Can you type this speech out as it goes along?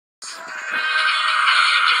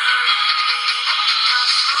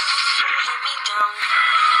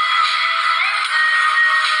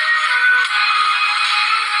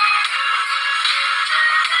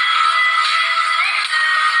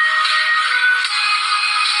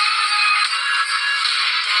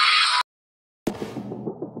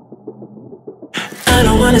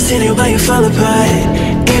seen you, but you fall apart.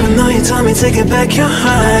 Even though you told me to get back your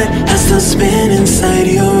heart, I still spin inside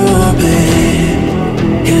your orbit.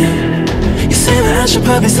 Yeah. You say that I should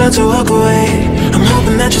probably start to walk away. I'm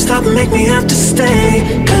hoping that you'll stop and make me have to stay,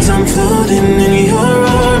 'cause I'm floating in your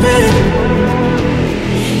orbit.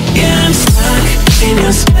 Yeah, I'm stuck in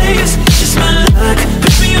your space, just my luck.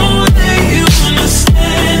 Push me away, you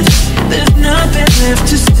understand. There's nothing left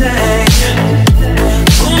to say.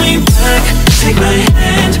 Pull me back, take my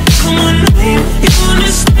hand, call my name, you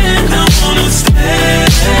understand. I wanna stay,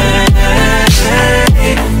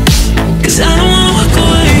 'cause I don't wanna walk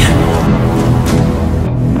away,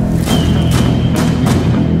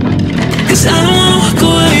 'cause I don't wanna walk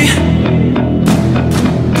away.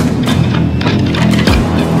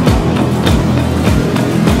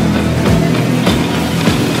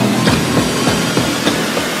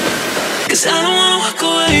 'Cause I don't wanna walk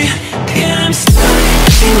away. Yeah, I'm stuck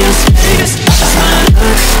in your space, just my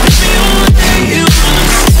luck. Push me away, you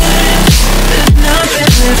understand. There's nothing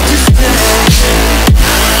left to say.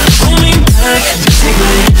 Pull me back, take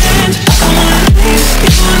my hand, I wanna leave,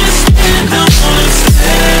 you understand. I wanna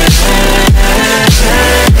stay,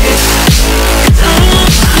 'cause I don't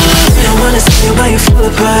wanna walk away. I wanna see you, but you fall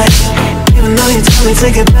apart. Even though you told me to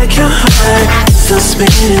get back your heart, still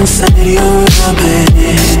spinning inside your orbit.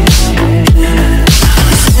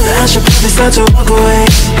 I should probably start to walk away.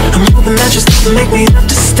 I'm hoping that you'll stop and make me have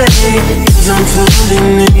to stay, 'cause I'm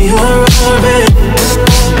floating in your orbit.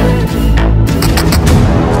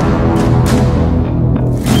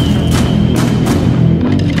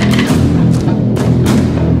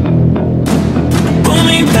 Pull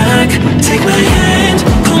me back, take my hand,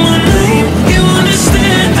 call my name, you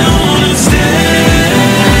understand. I wanna stay,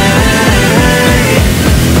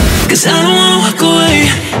 'cause I don't wanna walk away.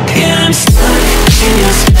 Yeah, I'm stuck in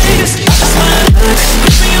your space, just my luck.